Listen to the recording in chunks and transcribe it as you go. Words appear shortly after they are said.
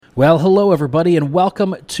Well, hello, everybody, and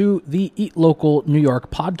welcome to the Eat Local New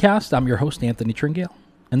York podcast. I'm your host, Anthony Tringale.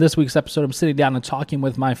 In this week's episode, I'm sitting down and talking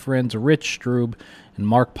with my friends Rich Strube and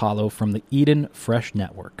Mark Paulo from the Eden Fresh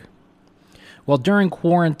Network. Well, during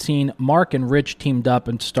quarantine, Mark and Rich teamed up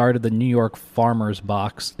and started the New York Farmers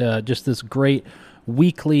Box, just this great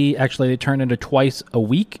weekly, actually they turned into twice a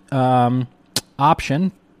week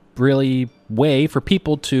option, really way for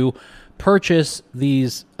people to purchase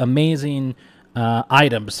these amazing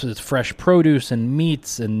items, fresh produce and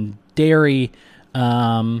meats and dairy,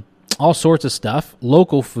 all sorts of stuff,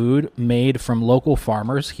 local food made from local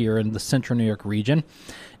farmers here in the central New York region.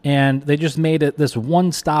 And they just made it this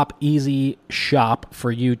one-stop easy shop for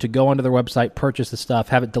you to go onto their website, purchase the stuff,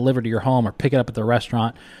 have it delivered to your home or pick it up at the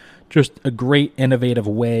restaurant. Just a great innovative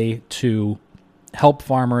way to help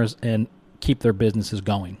farmers and keep their businesses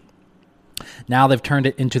going. Now they've turned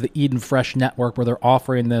it into the Eden Fresh Network where they're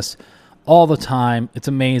offering this all the time. It's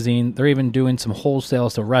amazing. They're even doing some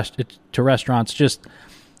wholesales to restaurants. Just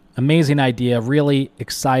amazing idea. Really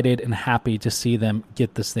excited and happy to see them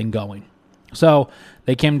get this thing going. So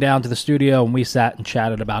they came down to the studio and we sat and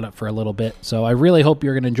chatted about it for a little bit. So I really hope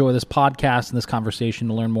you're going to enjoy this podcast and this conversation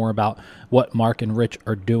to learn more about what Mark and Rich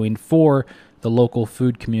are doing for the local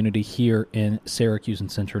food community here in Syracuse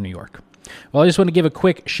and Central New York. Well, I just want to give a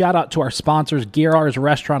quick shout out to our sponsors, Gerhard's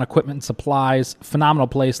Restaurant Equipment and Supplies. Phenomenal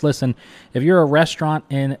place. Listen, if you're a restaurant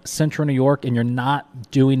in Central New York and you're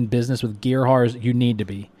not doing business with Gerhard's, you need to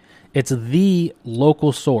be. It's the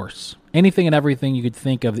local source. Anything and everything you could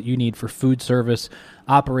think of that you need for food service,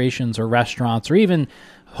 operations, or restaurants, or even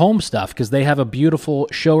home stuff, because they have a beautiful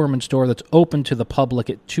showroom and store that's open to the public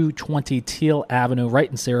at 220 Teal Avenue,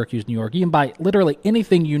 right in Syracuse, New York. You can buy literally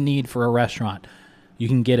anything you need for a restaurant. You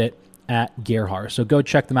can get it at Gerhard's. So go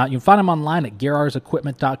check them out. You can find them online at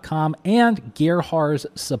gerhardsequipment.com and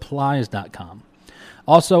gerhardssupplies.com.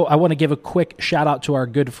 Also, I want to give a quick shout out to our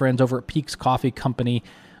good friends over at Peaks Coffee Company.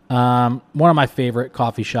 One of my favorite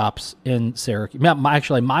coffee shops in Syracuse.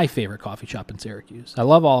 Actually, my favorite coffee shop in Syracuse. I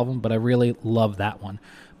love all of them, but I really love that one.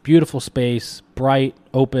 Beautiful space, bright,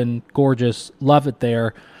 open, gorgeous. Love it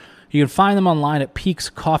there. You can find them online at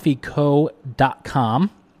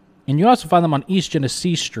peakscoffeeco.com. And you also find them on East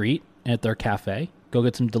Genesee Street at their cafe. Go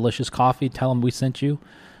get some delicious coffee. Tell them we sent you.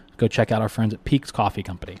 Go check out our friends at Peaks Coffee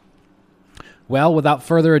Company. Well, without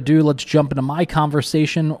further ado, let's jump into my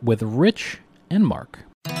conversation with Rich and Mark.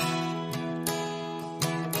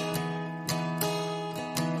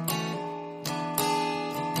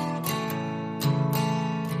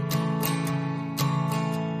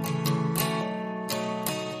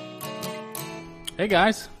 Hey,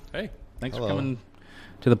 guys. Hey. Thanks Hello. for coming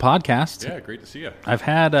to the podcast. Yeah, great to see you. I've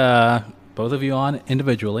had both of you on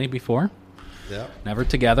individually before. Yeah. Never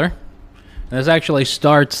together. And this actually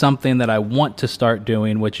starts something that I want to start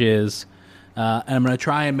doing, which is, and I'm going to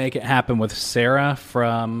try and make it happen with Sarah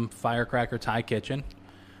from Firecracker Thai Kitchen.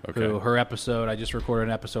 Okay. Who, her episode, I just recorded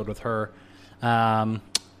an episode with her.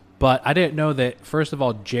 But I didn't know that, first of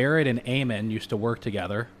all, Jared and Eamon used to work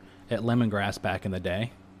together at Lemongrass back in the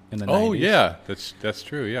day. In the 90s. Oh, yeah. That's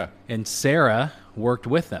true, yeah. And Sarah worked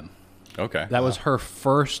with them. Okay. That was her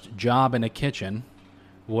first job in a kitchen.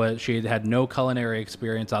 She had no culinary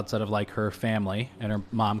experience outside of like her family and her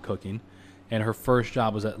mom cooking. And her first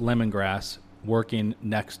job was at Lemongrass, working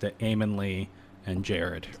next to Eamon Lee and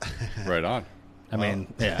Jared. Right on. I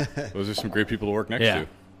mean, yeah. Those are some great people to work next to.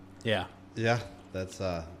 Yeah. Yeah, that's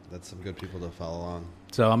some good people to follow along.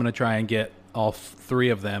 So I'm going to try and get all three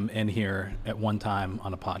of them in here at one time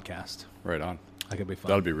on a podcast. Right on. That could be fun.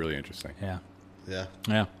 That'll be really interesting. Yeah. Yeah.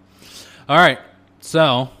 Yeah. All right.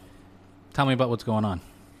 So tell me about what's going on.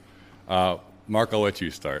 Mark, I'll let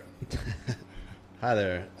you start. Hi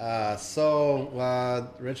there.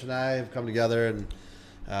 Rich and I have come together, and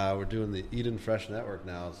we're doing the Eden Fresh Network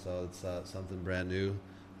now. So it's something brand new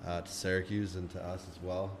to Syracuse and to us as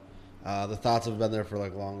well. The thoughts have been there for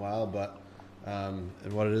like a long while, but and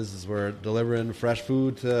what it is we're delivering fresh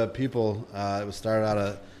food to people. It was started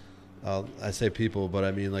out I say people, but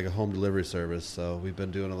I mean like a home delivery service. So we've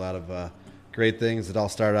been doing a lot of great things. It all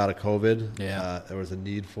started out of COVID. Yeah. There was a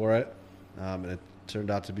need for it, and it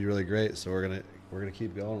turned out to be really great. So we're gonna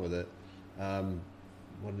keep going with it. When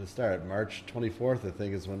did it start? March 24th, I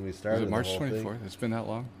think, is when we started. Was it March the whole 24th? thing. It's been that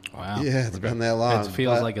long? Wow. Yeah, it's been that long. It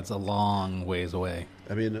feels but, like it's a long ways away.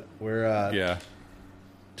 I mean, we're Yeah.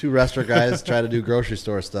 two restaurant guys try to do grocery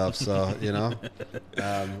store stuff. So, with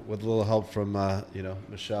a little help from,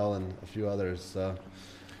 Michelle and a few others. So,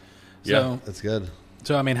 Yeah. it's good.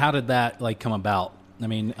 So, I mean, how did that come about? I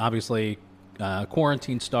mean, obviously,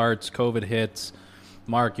 quarantine starts, COVID hits.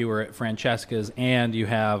 Mark, you were at Francesca's, and you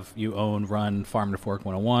run Farm to Fork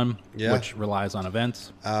 101, which relies on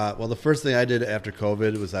events. Well, the first thing I did after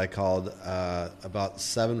COVID was I called about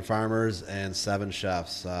 7 farmers and 7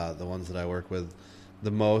 chefs, the ones that I work with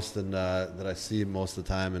the most and that I see most of the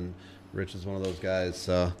time, and Rich is one of those guys.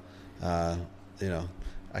 So,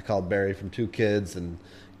 I called Barry from Two Kids and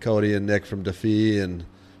Cody and Nick from Defee, and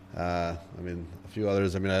a few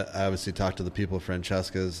others. I obviously talked to the people of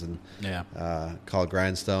Francesca's and called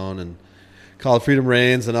Grindstone and called Freedom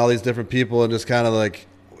Reigns and all these different people, and just kind of like,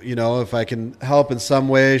 if I can help in some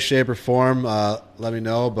way, shape, or form, let me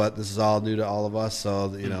know. But this is all new to all of us,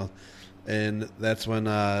 so and that's when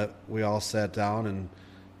we all sat down, and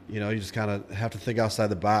you just kind of have to think outside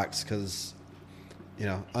the box, because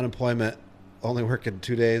unemployment. Only working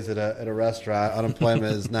 2 days at a restaurant,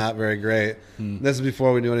 unemployment is not very great. This is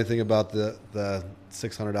before we knew anything about the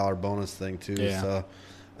 $600 bonus thing too. So,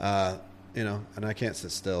 and I can't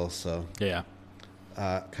sit still. So,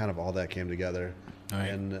 kind of all that came together,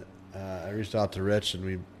 and I reached out to Rich, and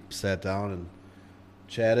we sat down and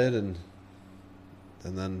chatted, and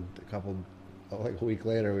then a week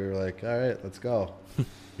later, we were like, all right, let's go.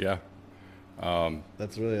 Yeah.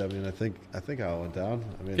 That's really, I think how it went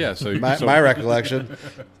down. So my recollection,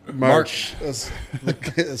 March, it's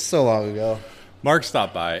so long ago. Mark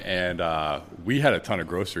stopped by, and we had a ton of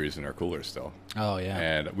groceries in our cooler still. Oh yeah.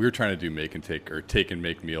 And we were trying to do take and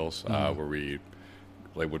make meals where we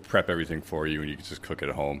would prep everything for you, and you could just cook it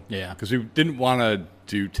at home. Yeah. Because we didn't want to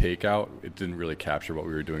do takeout. It didn't really capture what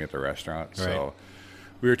we were doing at the restaurant. Right. So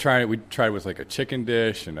we tried with like a chicken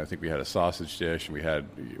dish, and I think we had a sausage dish, and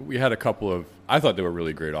we had a couple of, I thought they were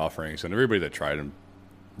really great offerings, and everybody that tried them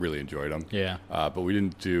really enjoyed them. Yeah. But we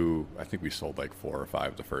didn't do, I think we sold like 4 or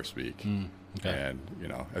 5 the first week. Okay. And,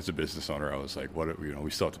 as a business owner, I was like,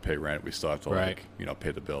 we still have to pay rent. We still have to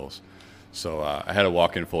pay the bills. So I had a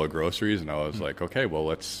walk-in full of groceries, and I was like, okay, well,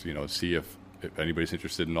 let's, see if anybody's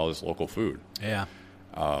interested in all this local food. Yeah.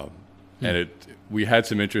 And we had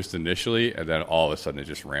some interest initially, and then all of a sudden it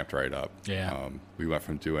just ramped right up. Yeah. We went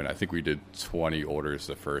from I think we did 20 orders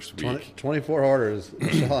the first week. 24 orders.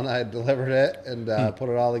 Michelle and I delivered it and put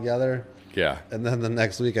it all together. Yeah. And then the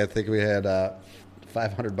next week, I think we had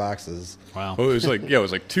 500 boxes. Wow. Well, it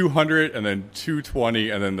was like 200, and then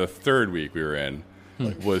 220, and then the third week we were in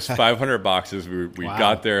was 500 boxes. We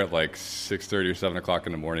got there at like 6:30 or 7 o'clock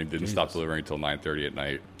in the morning. Didn't stop delivering until 9:30 at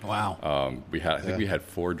night. Wow. We had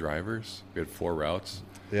 4 drivers. We had 4 routes.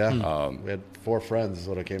 Yeah. We had 4 friends is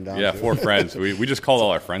what it came down to. Yeah, 4 friends. We just called all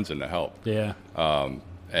our friends in to help. Yeah.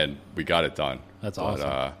 And we got it done. That's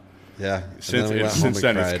awesome. Yeah. Since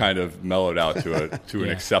then, it's kind of mellowed out to an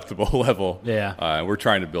acceptable level. Yeah. And we're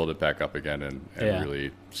trying to build it back up again and Yeah. really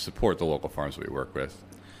support the local farms we work with.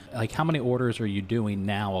 Like, how many orders are you doing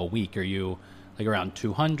now a week? Are you like around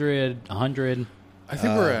 200, 100? I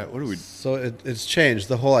think we're at, what are we? So it's changed.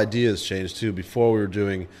 The whole idea has changed too. Before we were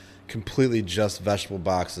doing completely just vegetable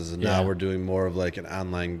boxes, and now we're doing more of like an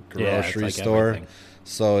online grocery store. Everything.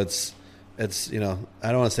 So it's I don't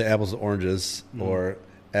want to say apples to oranges or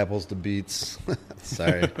apples to beets.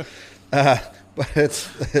 Sorry. But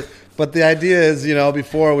the idea is,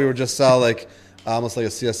 before we would just sell like almost like a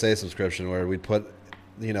CSA subscription where we'd put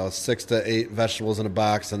 6 to 8 vegetables in a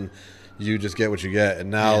box, and you just get what you get.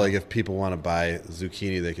 And now, like, if people want to buy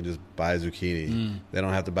zucchini, they can just buy zucchini. They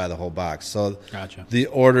don't have to buy the whole box. So the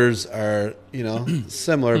orders are,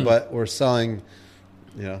 similar, but we're selling,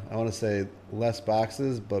 I want to say less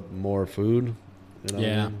boxes, but more food. You know what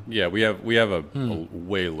I mean? Yeah, we have a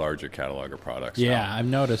way larger catalog of products. Yeah, now. I've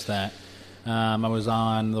noticed that. I was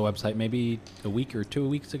on the website maybe a week or 2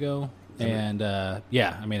 weeks ago, and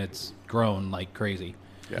it's grown like crazy.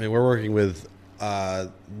 Yeah. I mean, we're working with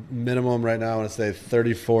minimum right now, I want to say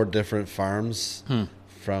 34 different farms,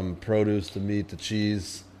 from produce to meat to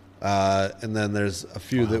cheese. And then there's a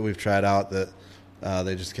few that we've tried out that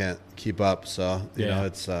they just can't keep up. So,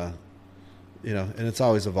 it's, and it's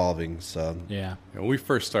always evolving. So, When we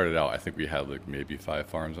first started out, I think we had like maybe 5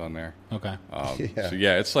 farms on there. Okay. So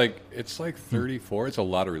it's like 34. It's a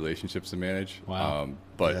lot of relationships to manage. Wow.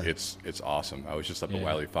 But it's awesome. I was just up at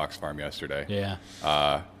Wiley Fox Farm yesterday. Yeah.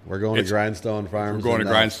 We're going to Grindstone Farms. We're going to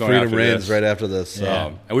Grindstone Freedom after Reigns this. right after this.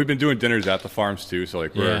 So. And we've been doing dinners at the farms too. So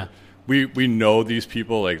like we know these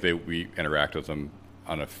people. Like we interact with them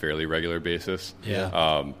on a fairly regular basis.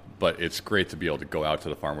 Yeah. But it's great to be able to go out to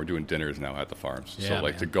the farm. We're doing dinners now at the farms.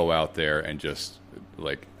 To go out there and just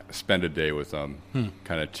like spend a day with them,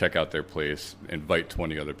 kind of check out their place, invite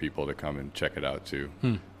 20 other people to come and check it out too,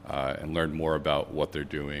 and learn more about what they're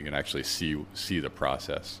doing and actually see the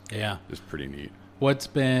process. Yeah. It's pretty neat. What's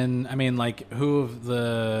been? I mean, like, who of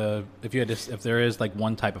the if there is like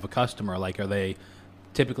one type of a customer, like, are they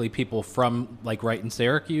typically people from like right in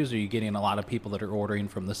Syracuse? Are you getting a lot of people that are ordering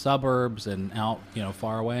from the suburbs and out,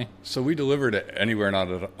 far away? So we deliver to anywhere in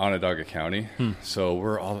Onondaga County. So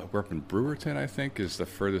we're up in Brewerton, I think, is the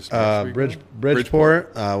furthest.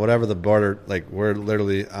 Bridgeport, whatever the border. Like we're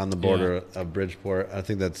literally on the border of Bridgeport. I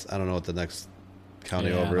think I don't know what the next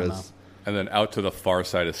county over is. And then out to the far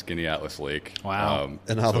side of Skinny Atlas Lake. Wow.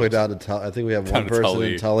 And all the way down to Tully. I think we have one person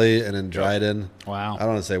in Tully and in Dryden. Wow. I don't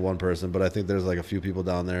want to say one person, but I think there's like a few people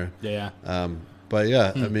down there. Yeah. But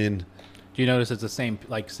yeah, I mean. Do you notice it's the same,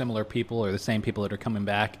 like similar people or the same people that are coming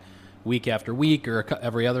back week after week or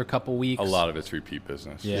every other couple weeks? A lot of it's repeat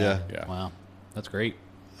business. Yeah. Wow. That's great.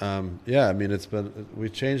 Yeah, I mean, we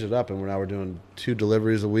changed it up and we're doing 2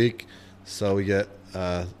 deliveries a week. So we get,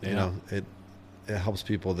 it helps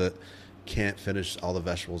people that can't finish all the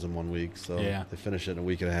vegetables in 1 week, so they finish it in a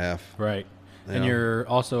week and a half. Right. And you're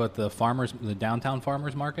also at the downtown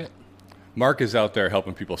farmers market? Mark is out there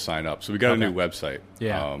helping people sign up. So we got a new website.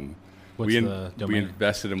 Yeah. We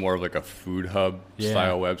invested in more of like a food hub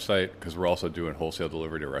style website because we're also doing wholesale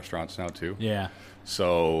delivery to restaurants now too. Yeah.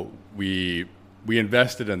 So we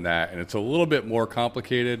invested in that, and it's a little bit more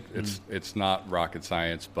complicated. It's not rocket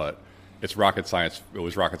science, but it's rocket science. It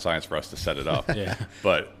was rocket science for us to set it up.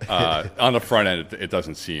 But on the front end, it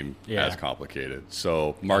doesn't seem as complicated.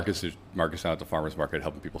 So Marcus is out at the farmers market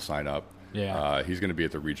helping people sign up. Yeah. He's going to be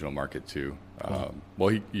at the regional market too.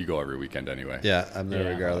 You go every weekend anyway. Yeah, I'm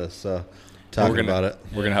there regardless. So talking about it.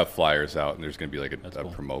 We're going to have flyers out, and there's going to be like a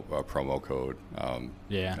promo code.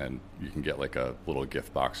 And you can get like a little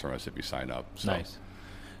gift box from us if you sign up. So. Nice.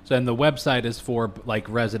 So, and the website is for like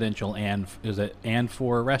residential and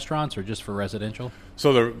for restaurants or just for residential?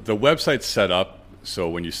 So the website's set up so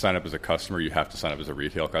when you sign up as a customer, you have to sign up as a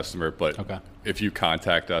retail customer. But if you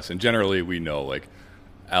contact us, and generally we know like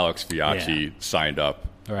Alex Fiacci signed up.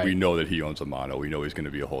 Right. We know that he owns a mono. We know he's going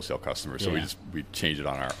to be a wholesale customer. So we change it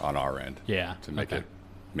on our end. To make it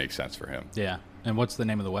make sense for him. Yeah. And what's the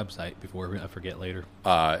name of the website before I forget later?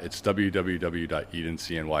 It's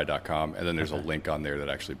www.edencny.com, and then there's a link on there that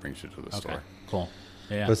actually brings you to the store. Cool.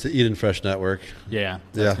 Yeah. That's the Eden Fresh Network. Yeah.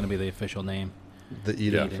 That's going to be the official name. The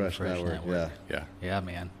Eden Fresh Network. Yeah. Yeah,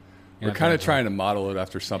 man. We're kind of trying to model it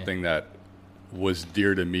after something that was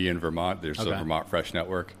dear to me in Vermont. There's the Vermont Fresh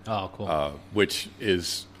Network. Oh, cool. Which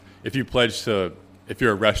is, if you're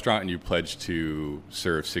a restaurant and you pledge to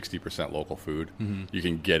serve 60% local food, you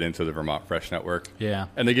can get into the Vermont Fresh Network. Yeah.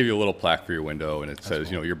 And they give you a little plaque for your window, and it says,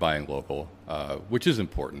 you're buying local, which is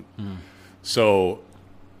important. So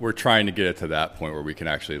we're trying to get it to that point where we can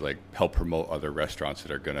actually like help promote other restaurants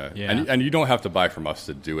that are going to, and you don't have to buy from us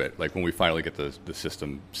to do it. Like when we finally get the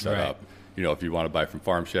system set up, if you want to buy from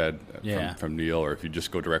Farm Shed, from Neil, or if you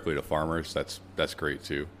just go directly to farmers, that's great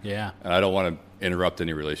too. Yeah. And I don't want to interrupt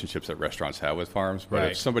any relationships that restaurants have with farms,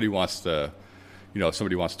 but if somebody wants 20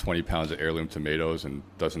 pounds of heirloom tomatoes and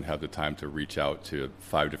doesn't have the time to reach out to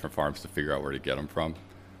 5 different farms to figure out where to get them from,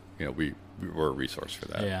 we're a resource for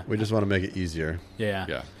that. Yeah. We just want to make it easier. Yeah.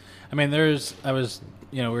 Yeah. I mean, we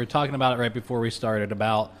were talking about it right before we started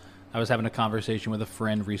I was having a conversation with a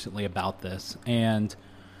friend recently about this, and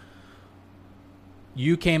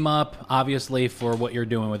you came up, obviously, for what you're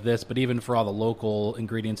doing with this, but even for all the local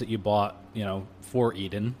ingredients that you bought, for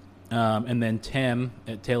Eden. And then Tim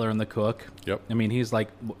at Taylor and the Cook. Yep. I mean, he's like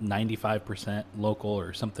 95% local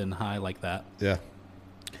or something high like that. Yeah.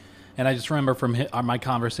 And I just remember from my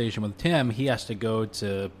conversation with Tim, he has to go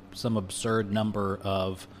to some absurd number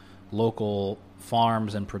of local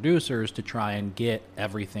farms and producers to try and get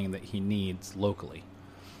everything that he needs locally.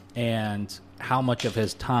 And how much of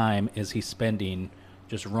his time is he spending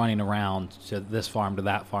just running around to this farm, to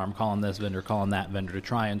that farm, calling this vendor, calling that vendor to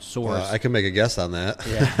try and source. I can make a guess on that.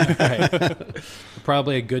 Yeah, right.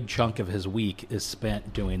 Probably a good chunk of his week is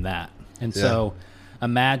spent doing that. And so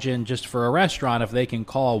imagine just for a restaurant, if they can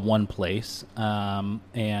call one place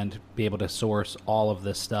and be able to source all of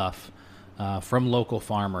this stuff from local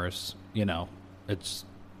farmers, it's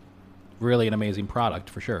really an amazing product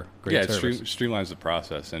for sure. Great service. It streamlines the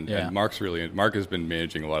process, and Mark has been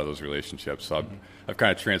managing a lot of those relationships. So I've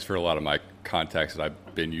kind of transferred a lot of my contacts that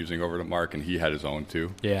I've been using over to Mark, and he had his own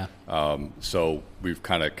too. Yeah. So we've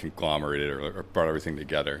kind of conglomerated or brought everything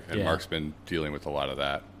together, and Mark's been dealing with a lot of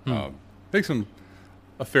that. Takes him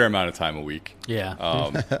a fair amount of time a week.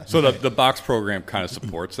 Yeah. So the box program kind of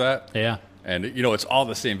supports that. Yeah. And, it's all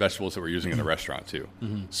the same vegetables that we're using in the restaurant, too.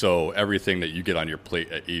 So everything that you get on your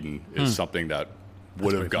plate at Eden is something that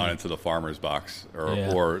would have gone into the farmer's box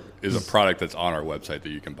Yeah. or is a product that's on our website that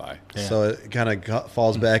you can buy. Yeah. So it kind of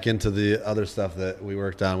falls back into the other stuff that we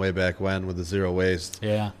worked on way back when with the zero waste.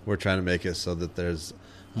 Yeah. We're trying to make it so that there's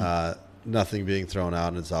nothing being thrown out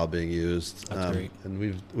and it's all being used. That's great. And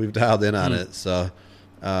we've dialed in on it. So,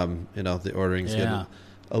 the ordering's Yeah. getting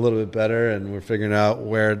a little bit better, and we're figuring out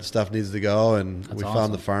where stuff needs to go. And That's we awesome.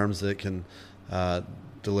 found the farms that can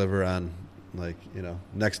deliver on,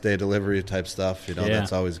 next day delivery type stuff. Yeah.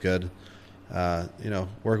 That's always good.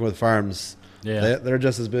 Working with farms, Yeah. they're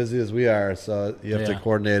just as busy as we are, so you have to Yeah.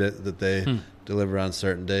 coordinate it that they deliver on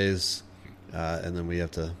certain days, and then we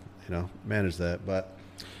have to, manage that. But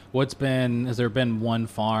Has there been one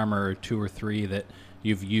farm or two or three that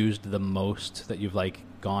you've used the most, that you've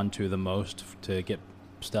gone to the most to get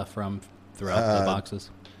stuff from throughout the boxes?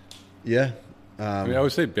 yeah, I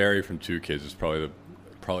would say Barry from Two Kids is probably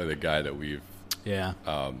the guy that we've Yeah.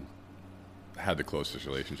 had the closest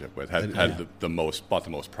relationship with, Yeah. bought the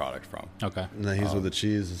most product from. Okay. and then he's with the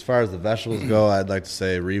cheese. As far as the vegetables go, I'd like to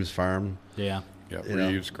say Reeves Farm, Yeah. Yeah, You know.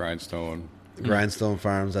 Reeves, Grindstone. Grindstone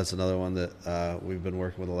Farms. That's another one that we've been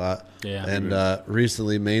working with a lot. Yeah. And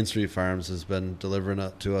recently, Main Street Farms has been delivering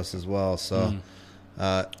it to us as well. So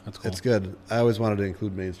That's cool. it's good. I always wanted to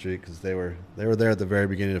include Main Street because they were there at the very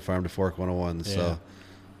beginning of Farm to Fork 101. So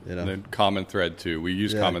And then Common Thread too. We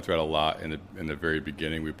use Yeah. Common Thread a lot in the very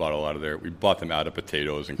beginning. We bought a lot of we bought them out of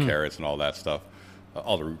potatoes and carrots and all that stuff,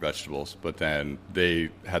 all the root vegetables. But then they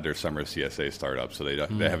had their summer CSA startup, so they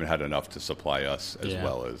haven't had enough to supply us as Yeah.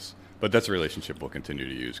 well as. But that's a relationship we'll continue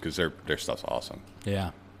to use because their stuff's awesome. Yeah.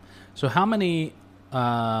 So how many?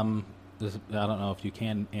 I don't know if you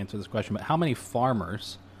can answer this question, but how many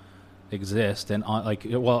farmers exist? And are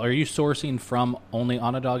you sourcing from only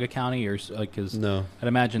Onondaga County, or because No. I'd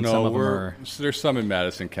imagine some of them are. So there's some in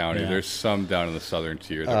Madison County. Yeah. There's some down in the southern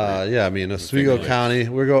tier. That Oswego Fingerlakes. County.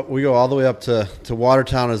 We go all the way up to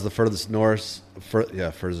Watertown is the furthest north.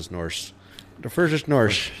 Furthest north. The furthest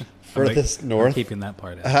north. Furthest I'm north. keeping that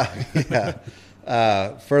part out.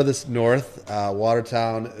 Furthest north,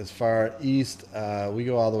 Watertown. As far east, we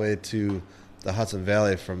go all the way to the Hudson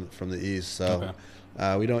Valley from the east. So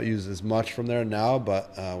we don't use as much from there now,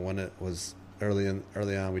 but when it was early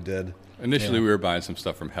on, we did. Initially, we were buying some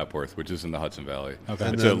stuff from Hepworth, which is in the Hudson Valley. Okay.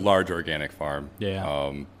 It's a large organic farm.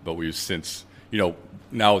 Yeah. But we've since,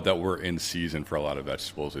 now that we're in season for a lot of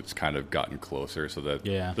vegetables, it's kind of gotten closer so that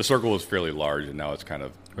the circle was fairly large, and now it's kind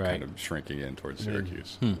of shrinking in towards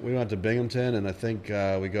Syracuse. We went to Binghamton, and I think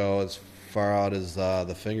we go as far out as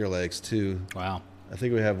the Finger Lakes, too. Wow. I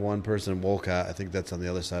think we have one person in Wolcott. I think that's on the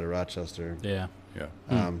other side of Rochester. Yeah.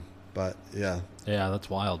 Yeah. But, yeah. Yeah, that's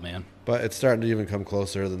wild, man. But it's starting to even come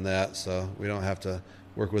closer than that, so we don't have to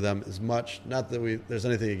work with them as much. Not that there's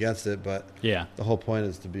anything against it, but Yeah. the whole point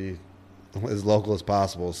is to be as local as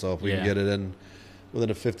possible. So if we can get it in within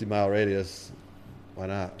a 50-mile radius, why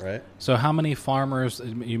not, right? So how many farmers,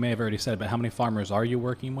 you may have already said, but how many farmers are you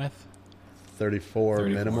working with? 34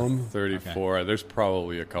 minimum. 34. Okay. There's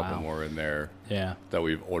probably a couple Wow. more in there Yeah. that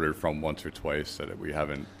we've ordered from once or twice that we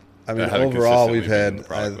haven't. I mean, that haven't overall, consistently we've been in had, the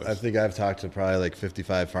product I list. think I've talked to probably like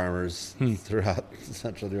 55 farmers throughout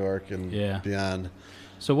Central New York and beyond.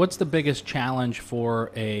 So what's the biggest challenge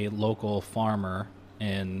for a local farmer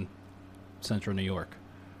in Central New York?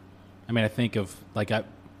 I mean, I think of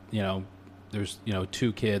there's,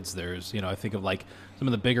 Two Kids. There's, I think of some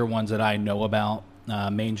of the bigger ones that I know about,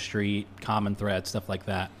 Main Street, Common Thread, stuff like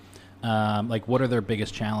that. What are their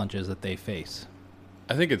biggest challenges that they face?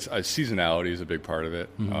 I think it's seasonality is a big part of it,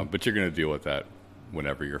 but you're going to deal with that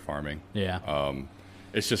whenever you're farming. Yeah.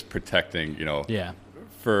 It's just protecting, Yeah.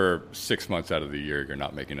 for 6 months out of the year, you're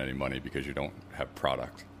not making any money because you don't have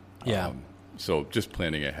product. Yeah. So just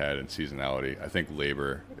planning ahead and seasonality. I think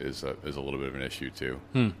labor is a little bit of an issue too.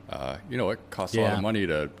 It costs a lot of money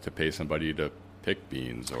to pay somebody to pick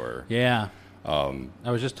beans or. Yeah. I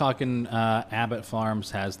was just talking, Abbott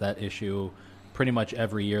Farms has that issue pretty much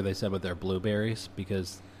every year, they said, with their blueberries,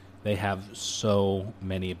 because they have so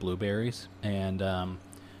many blueberries. And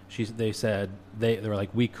they said they were like,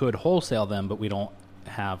 we could wholesale them, but we don't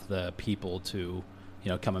have the people to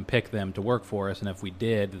come and pick them to work for us. And if we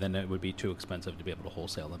did, then it would be too expensive to be able to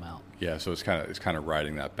wholesale them out. Yeah, so it's kind of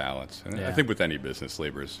riding that balance. And I think with any business,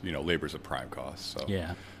 labor's a prime cost. So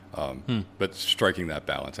Yeah. But striking that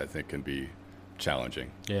balance, I think, can be challenging.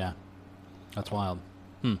 Yeah. That's wild.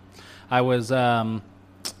 I was, I'm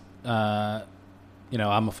a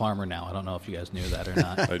farmer now. I don't know if you guys knew that or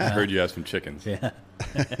not. I heard you have some chickens. Yeah.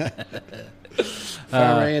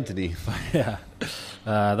 Farmer Anthony. Yeah.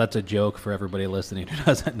 That's a joke for everybody listening who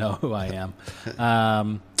doesn't know who I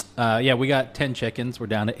am. Yeah, we got 10 chickens. We're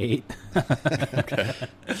down to 8. Okay.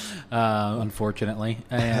 Unfortunately.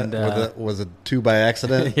 And was it 2 by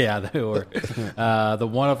accident? yeah, they were. The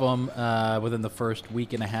one of them, within the first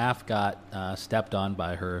week and a half, got stepped on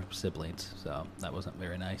by her siblings. So that wasn't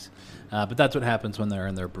very nice. But that's what happens when they're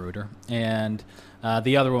in their brooder. And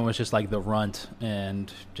the other one was just like the runt,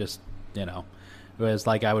 and just, it was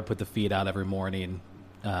like I would put the feed out every morning.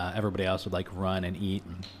 Everybody else would like run and eat,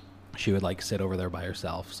 and she would like sit over there by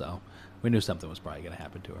herself. So we knew something was probably going to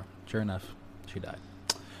happen to her. Sure enough, she died.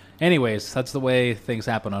 Anyways, that's the way things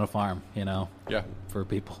happen on a farm, Yeah. for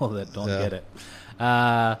people that don't get it.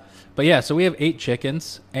 But yeah, so we have 8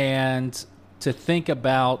 chickens, and to think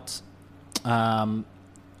about, how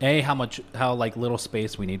like little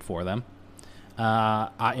space we need for them.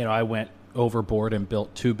 I went overboard and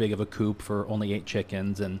built too big of a coop for only 8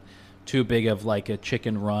 chickens, and too big of like a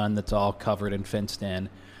chicken run that's all covered and fenced in.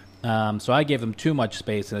 So I gave them too much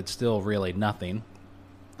space, and it's still really nothing.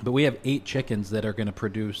 But we have 8 chickens that are going to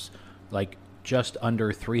produce like just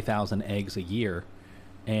under 3,000 eggs a year.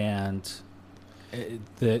 And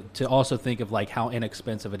to also think of like how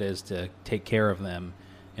inexpensive it is to take care of them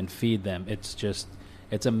and feed them.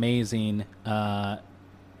 It's amazing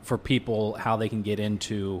for people how they can get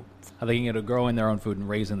into growing their own food and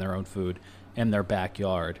raising their own food in their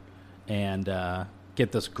backyard, and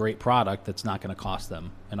get this great product that's not going to cost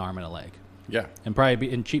them an arm and a leg. Yeah. And probably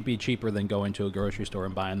be cheaper than going to a grocery store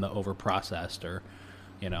and buying the over-processed or,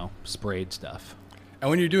 sprayed stuff. And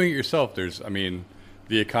when you're doing it yourself, the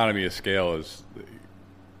economy of scale is,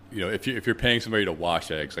 if you're paying somebody to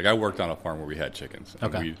wash eggs, like I worked on a farm where we had chickens.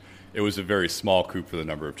 Okay. It was a very small coop for the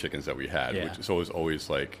number of chickens that we had, Yeah. so it was always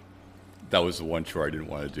like, that was the one chore I didn't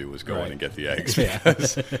want to do, was go Right. in and get the eggs. Yeah.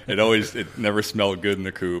 Because it never smelled good in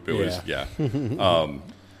the coop. It was,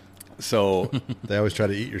 so They always try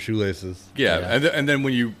to eat your shoelaces. yeah. Yeah. And then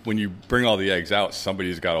when you bring all the eggs out,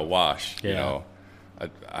 somebody's got to wash, Yeah. I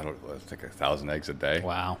think 1,000 eggs a day.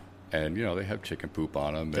 Wow. And they have chicken poop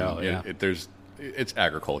on them. And, Oh, yeah. It's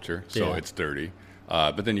agriculture, so Yeah. it's dirty.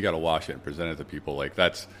 But then you got to wash it and present it to people. Like,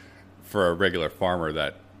 that's, for a regular farmer,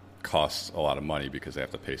 that costs a lot of money because they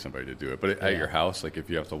have to pay somebody to do it. But at your house, like if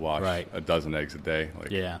you have to wash Right. a dozen eggs a day,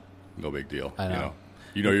 like Yeah. no big deal. I know.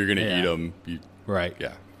 You're going to Yeah. eat them. Right.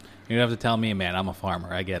 Yeah. You don't have to tell me, man. I'm a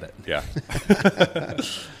farmer. I get it. Yeah.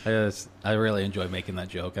 I really enjoy making that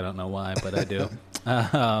joke. I don't know why, but I do.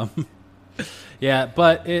 Yeah,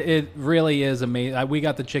 but it really is amazing. We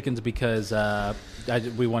got the chickens because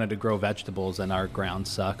we wanted to grow vegetables, and our ground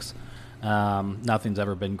sucks. Nothing's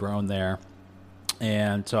ever been grown there.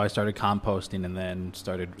 And so I started composting, and then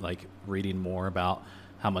started like reading more about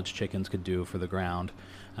how much chickens could do for the ground.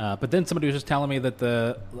 But then somebody was just telling me that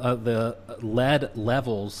the lead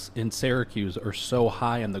levels in Syracuse are so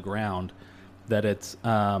high in the ground that it's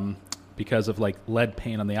because of like lead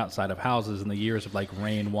paint on the outside of houses and the years of like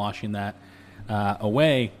rain washing that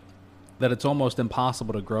away, that it's almost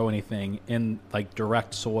impossible to grow anything in like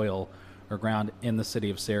direct soil or ground in the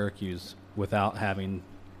city of Syracuse without having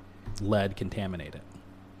lead contaminate it.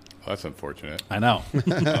 Oh, that's unfortunate. I know.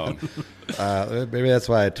 Maybe that's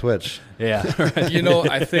why I twitch. Yeah. Right.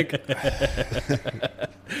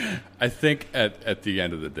 I think at the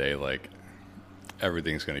end of the day, like,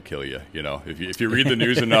 everything's going to kill you. If you read the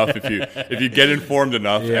news enough, if you get informed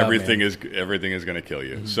enough, Yeah, everything is going to kill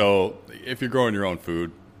you. Mm-hmm. So if you're growing your own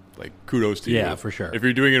food, like, kudos to you. Yeah, for sure. If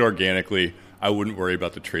you're doing it organically, I wouldn't worry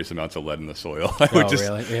about the trace amounts of lead in the soil. I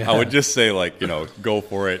would just say, like, go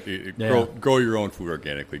for it. Grow your own food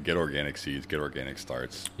organically. Get organic seeds. Get organic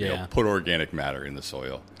starts. Yeah. Put organic matter in the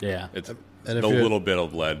soil. Yeah. It's And the if little bit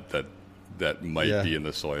of lead that might be in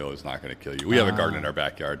the soil is not going to kill you. We have a garden in our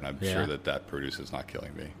backyard, and I'm sure that produce is not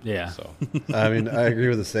killing me. Yeah. So I agree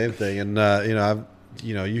with the same thing. And,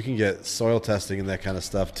 you can get soil testing and that kind of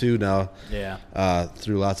stuff too now. Yeah.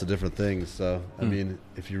 Through lots of different things. So,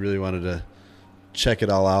 if you really wanted to check it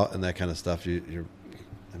all out and that kind of stuff,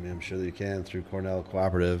 I'm sure that you can through Cornell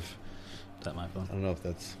Cooperative. Is that my phone? I don't know if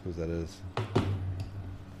that's whose that is.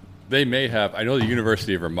 they may have. I know the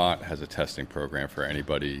University of Vermont has a testing program for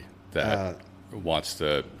anybody that wants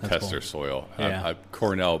to test their soil. Yeah.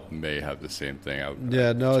 Cornell may have the same thing.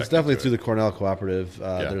 It's definitely through the Cornell Cooperative.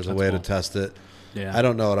 There's a way to test it. Yeah. I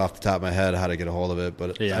don't know it off the top of my head how to get a hold of it,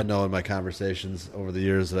 but Yeah. I know in my conversations over the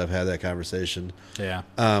years that I've had that conversation. Yeah.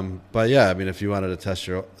 But yeah, if you wanted to test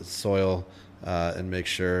your soil and make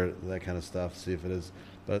sure that kind of stuff, see if it is.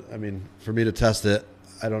 But for me to test it,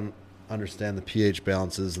 I don't understand the pH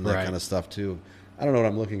balances and that Right. kind of stuff too. I don't know what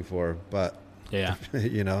I'm looking for, but Yeah.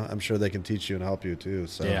 I'm sure they can teach you and help you too.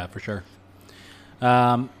 So Yeah, for sure.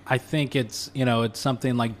 I think it's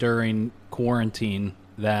something like during quarantine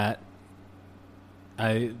that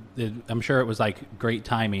I'm sure it was like great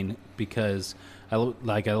timing because I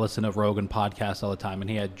listen to Rogan podcast all the time, and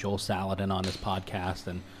he had Joel Salatin on his podcast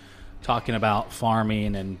and talking about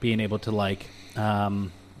farming and being able to like how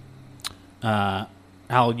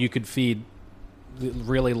you could feed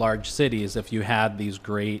really large cities if you had these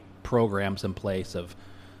great programs in place of,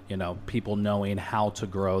 you know, people knowing how to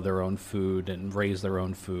grow their own food and raise their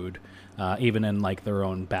own food, even in like their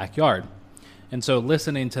own backyard. And so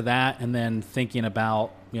listening to that and then thinking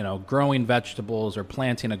about, you know, growing vegetables or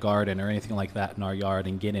planting a garden or anything like that in our yard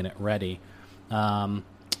and getting it ready,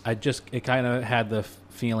 it kind of had the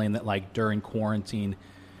feeling that like during quarantine,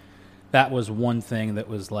 that was one thing that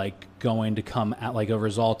was like going to come at like a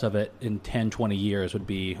result of it in 10, 20 years would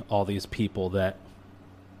be all these people that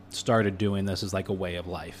started doing this as like a way of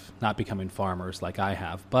life, not becoming farmers like I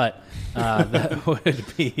have, but that would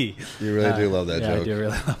be. You really do love that joke. I do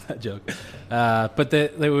really love that joke. But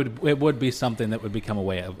it would be something that would become a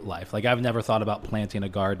way of life. Like I've never thought about planting a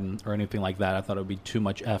garden or anything like that. I thought it would be too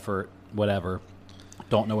much effort, whatever.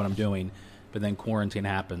 Don't know what I'm doing. But then quarantine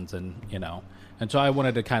happens, and you know, and so I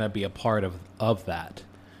wanted to kind of be a part of that.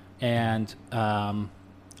 And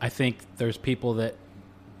I think there's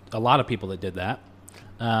a lot of people that did that.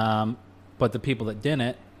 But the people that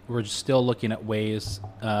didn't were still looking at ways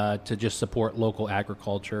to just support local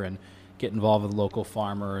agriculture and get involved with local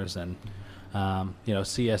farmers. And, you know,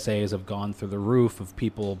 CSAs have gone through the roof of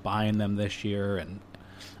people buying them this year. And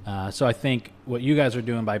so I think what you guys are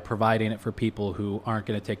doing by providing it for people who aren't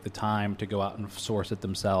going to take the time to go out and source it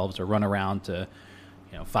themselves or run around to,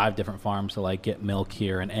 you know, 5 different farms to like get milk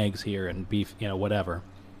here and eggs here and beef, you know, whatever.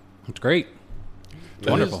 It's great.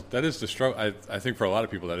 Wonderful. That is the struggle. I think for a lot of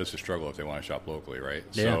people that is the struggle if they want to shop locally, right?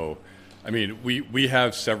 Yeah. So, I mean, we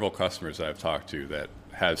have several customers that I've talked to that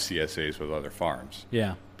have CSAs with other farms.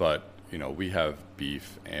 Yeah. But, you know, we have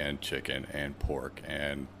beef and chicken and pork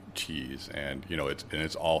and cheese and, you know,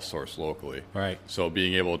 it's all sourced locally. Right. So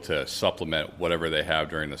being able to supplement whatever they have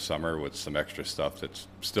during the summer with some extra stuff that's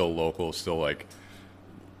still local, still like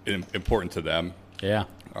important to them. Yeah.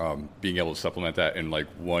 Being able to supplement that in like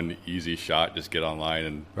one easy shot, just get online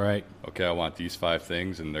and okay, I want these 5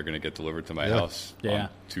 things, and they're going to get delivered to my house on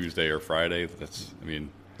Tuesday or Friday. And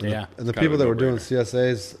the people that were doing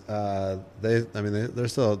CSAs, they're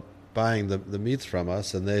still buying the meats from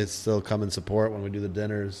us, and they still come and support when we do the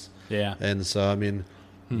dinners. Yeah, and so I mean,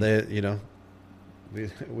 they, you know,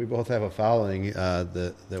 we both have a following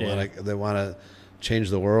that want to change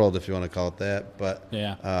the world, if you want to call it that. But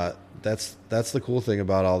that's the cool thing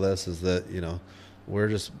about all this is that, you know, we're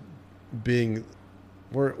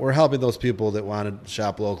helping those people that want to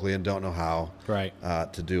shop locally and don't know how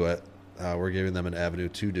to do it. We're giving them an avenue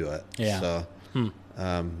to do it. Yeah. So,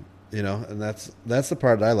 you know, and that's the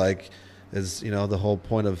part that I like is, you know, the whole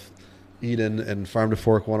point of Eden and Farm to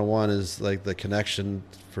Fork 101 is like the connection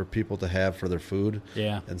for people to have for their food.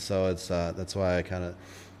 Yeah. And so it's that's why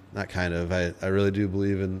I really do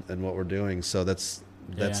believe in what we're doing. So that's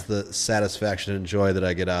the satisfaction and joy that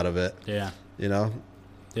I get out of it. Yeah. You know?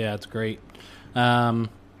 Yeah, it's great. I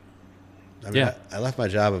left my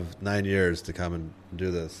job of 9 years to come and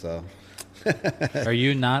do this. So, are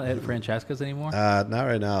you not at Francesca's anymore? Not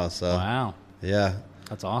right now. So, wow. Yeah.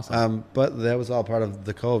 That's awesome. But that was all part of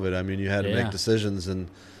the COVID. I mean, you had to make decisions. And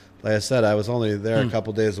like I said, I was only there a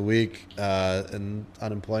couple days a week, and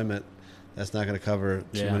unemployment, that's not going to cover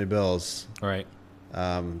too many bills. Right.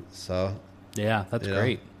 So. Yeah, that's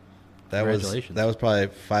great. Congratulations. That was probably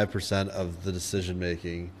 5% of the decision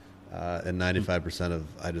making, and 95% of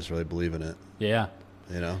I just really believe in it. Yeah.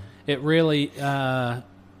 You know? It really,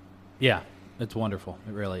 it's wonderful.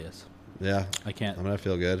 It really is. Yeah. I can't. I'm going to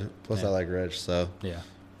feel good. Plus, I like Rich, so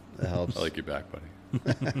that helps. I like you back, buddy.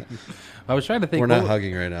 I was trying to think. We're not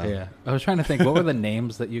hugging right now. Yeah. I was trying to think, what were the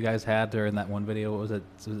names that you guys had during that one video? What was it?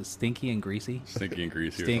 Was it Stinky and Greasy? Stinky and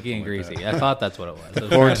Greasy. Stinky and Greasy. Like I thought that's what it was. The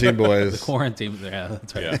Quarantine Boys. The Quarantine. Yeah,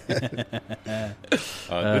 that's right.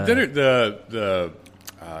 The dinner, the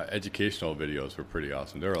educational videos were pretty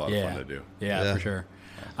awesome. They were a lot of fun to do. Yeah, for sure.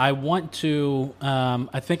 I want to,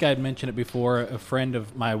 I think I had mentioned it before, a friend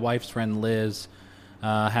of my wife's friend, Liz,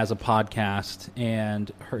 has a podcast,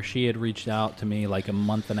 and she had reached out to me like a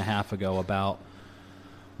month and a half ago about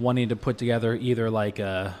wanting to put together either like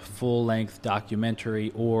a full-length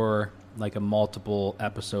documentary or like a multiple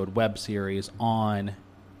episode web series on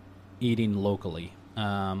eating locally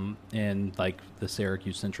in like the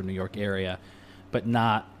Syracuse, Central New York area, but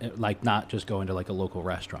not just going to like a local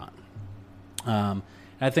restaurant.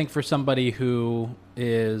 I think for somebody who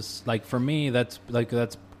is like, for me, that's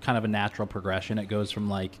kind of a natural progression. It goes from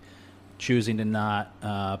like choosing to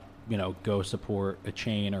not go support a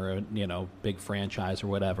chain or a big franchise or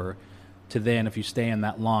whatever, to then if you stay in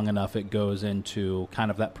that long enough, it goes into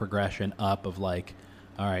kind of that progression up of like,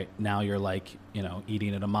 all right, now you're like,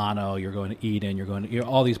 eating at Amano, you're going to Eden, you're going to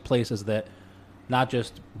all these places that not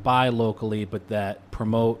just buy locally, but that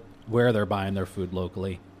promote where they're buying their food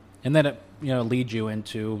locally. And then it, leads you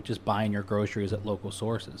into just buying your groceries at local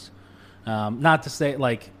sources. Not to say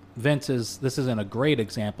like this isn't a great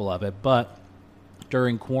example of it, but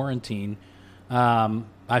during quarantine,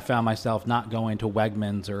 I found myself not going to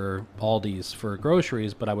Wegmans or Aldi's for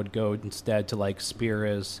groceries, but I would go instead to like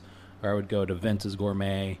Spira's, or I would go to Vince's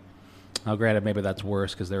Gourmet. Now, granted, maybe that's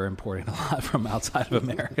worse because they're importing a lot from outside of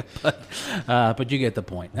America, but you get the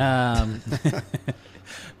point.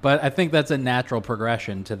 But I think that's a natural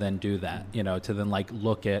progression to then do that, to then like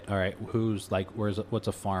look at, all right, who's like, what's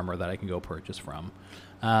a farmer that I can go purchase from?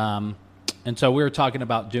 And so we were talking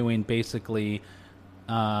about doing basically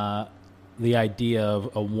the idea of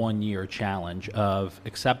a 1-year challenge of,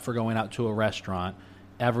 except for going out to a restaurant,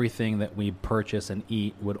 everything that we purchase and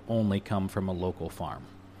eat would only come from a local farm.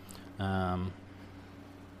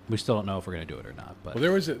 We still don't know if we're going to do it or not. But well,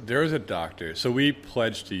 there was a doctor. So we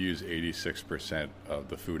pledged to use 86% of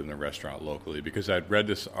the food in the restaurant locally because I'd read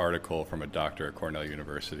this article from a doctor at Cornell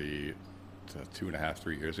University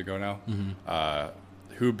 2.5-3 years ago now,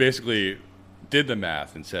 who basically did the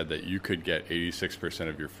math and said that you could get 86%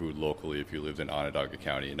 of your food locally if you lived in Onondaga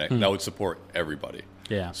County, and that would support everybody.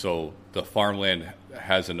 Yeah. So the farmland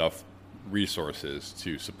has enough resources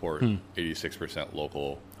to support 86%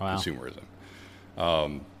 local consumerism.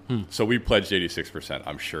 So we pledged 86%.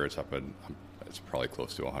 I'm sure it's it's probably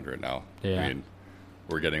close to 100 now. Yeah. I mean,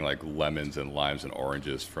 we're getting like lemons and limes and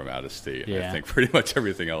oranges from out of state. Yeah. And I think pretty much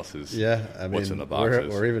everything else is what's in the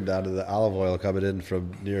boxes. We're even down to the olive oil coming in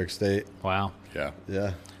from New York State. Wow. Yeah.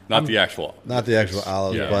 Yeah. Not the actual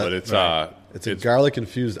olive, yeah, but it's it's garlic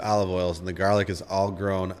infused olive oils, and the garlic is all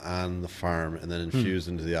grown on the farm and then infused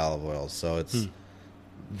into the olive oil. So it's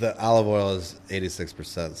the olive oil is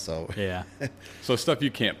 86%. So yeah. So stuff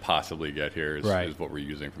you can't possibly get here is what we're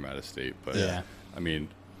using from out of state. But I mean,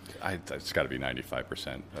 it's got to be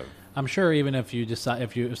 95%. I'm sure even if you decide,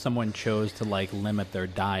 if someone chose to like limit their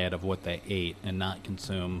diet of what they ate and not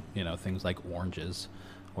consume, things like oranges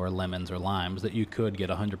or lemons or limes, that you could get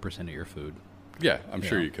 100% of your food. Yeah, I'm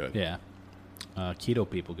sure you could. Yeah. Keto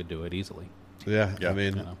people could do it easily. Yeah. I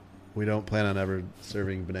mean, we don't plan on ever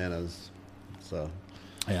serving bananas. So.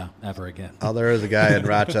 Yeah, ever again. Oh, there is a guy in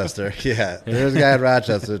Rochester. Yeah, there's a guy in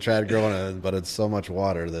Rochester that tried growing it, but it's so much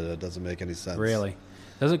water that it doesn't make any sense. Really?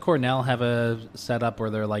 Doesn't Cornell have a setup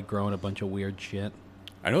where they're like growing a bunch of weird shit?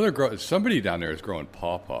 I know they're growing. Somebody down there is growing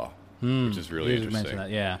pawpaw, which is really interesting.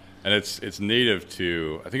 That, yeah. And it's native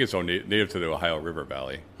to, I think it's native to the Ohio River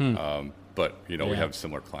Valley, but we have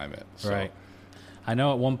similar climate. So. Right. I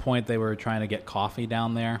know at one point they were trying to get coffee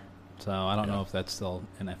down there, so I don't know if that's still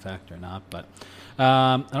in effect or not. But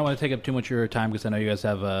I don't want to take up too much of your time because I know you guys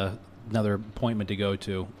have another appointment to go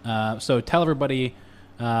to. So tell everybody,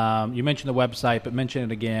 you mentioned the website, but mention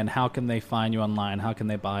it again. How can they find you online? How can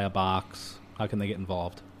they buy a box? How can they get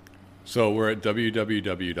involved? So we're at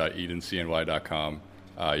www.edencny.com.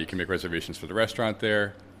 You can make reservations for the restaurant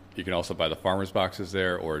there. You can also buy the farmers boxes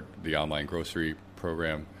there or the online grocery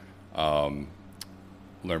program.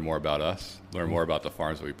 Learn more about us. Learn more about the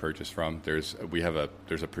farms that we purchase from. There's a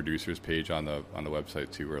producers page on the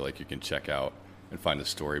website too, where like you can check out and find the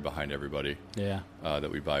story behind everybody. Yeah.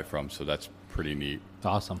 That we buy from. So that's pretty neat.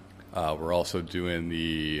 Awesome. We're also doing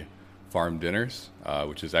the farm dinners,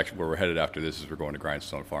 which is actually where we're headed after this. Is we're going to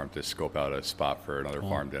Grindstone Farm to scope out a spot for another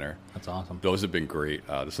farm dinner. That's awesome. Those have been great.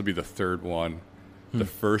 This will be the third one. The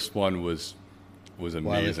first one was amazing.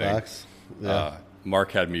 Wiley Fox? Yeah.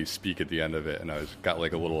 Mark had me speak at the end of it, and I got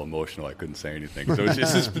like a little emotional. I couldn't say anything. So it's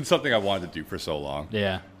just been something I wanted to do for so long.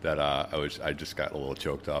 Yeah. That I just got a little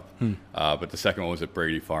choked up. But the second one was at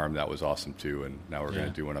Brady Farm. That was awesome too. And now we're going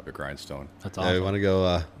to do one up at Grindstone. That's awesome. Yeah, we want to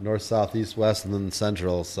go north, south, east, west, and then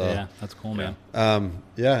central. So yeah, that's cool, man.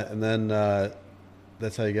 And then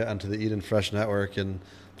that's how you get onto the Eden Fresh Network and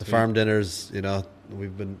the farm dinners.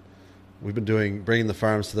 We've been bringing the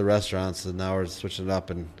farms to the restaurants, and now we're switching it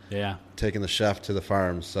up and taking the chef to the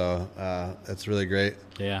farms. So it's really great.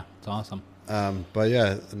 Yeah, it's awesome. But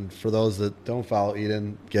yeah, and for those that don't follow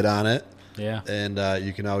Eden, get on it. Yeah. And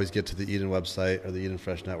you can always get to the Eden website or the Eden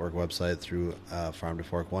Fresh Network website through Farm to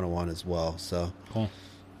Fork 101 as well. So cool.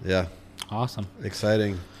 Yeah. Awesome.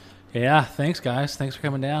 Exciting. Yeah. Thanks, guys. Thanks for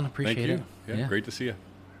coming down. Appreciate it. Yeah, great to see you.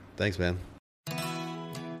 Thanks, man.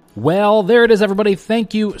 Well, there it is, everybody.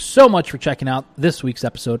 Thank you so much for checking out this week's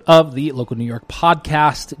episode of the Eat Local New York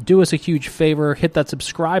podcast. Do us a huge favor. Hit that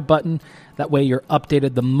subscribe button. That way you're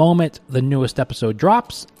updated the moment the newest episode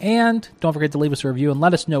drops. And don't forget to leave us a review and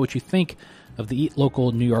let us know what you think of the Eat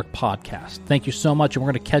Local New York podcast. Thank you so much, and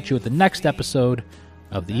we're going to catch you at the next episode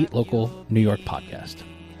of the Eat Local New York podcast.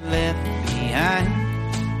 Left behind.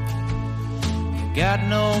 You got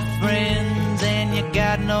no friends and you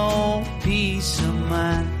got no peace of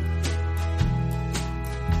mind.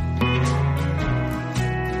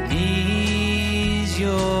 Ease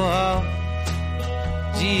your heart,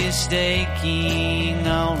 just aching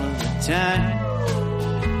all of the time.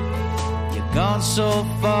 You've gone so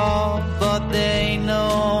far, but there ain't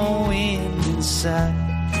no end in sight.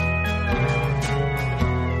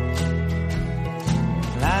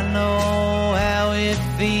 Well, I know how it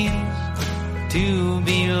feels to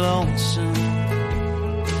be lonesome.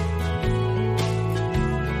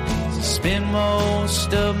 So spend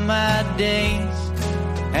most of my days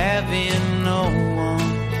having no one,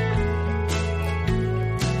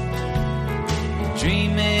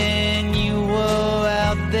 dreaming you were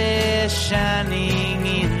out there shining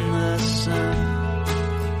in the sun.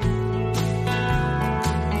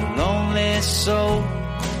 Lonely soul,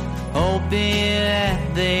 hoping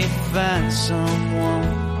that they find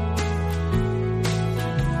someone.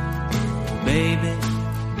 Baby,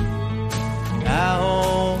 I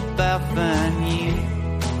hope I find you.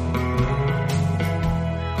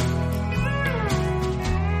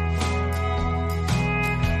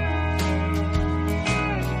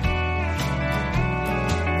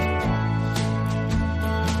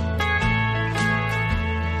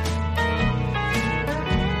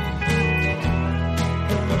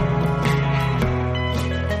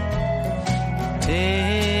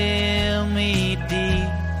 Tell me, dear,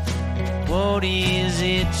 what is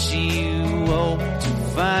it you hope to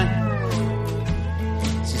find?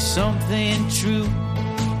 Is it something true,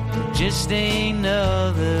 or just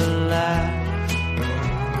another lie?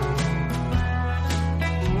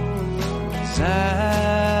 'Cause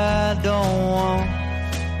I don't want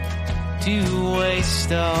to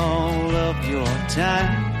waste all of your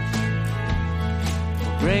time,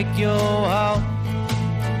 break your heart.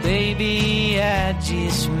 Baby, I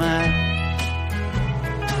just might.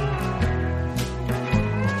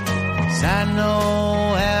 'Cause I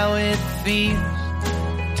know how it feels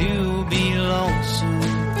to be lonesome.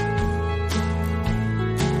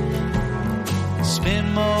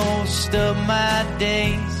 Spend most of my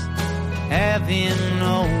days having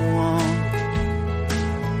no one,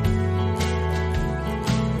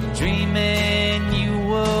 dreaming you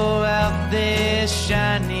were out there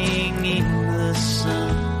shining in the sun.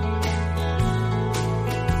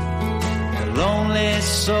 Lonely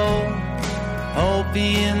soul,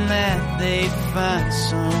 hoping that they'd find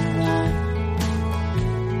someone.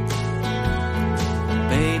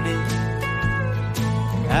 Baby,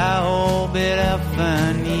 I hope that I'll find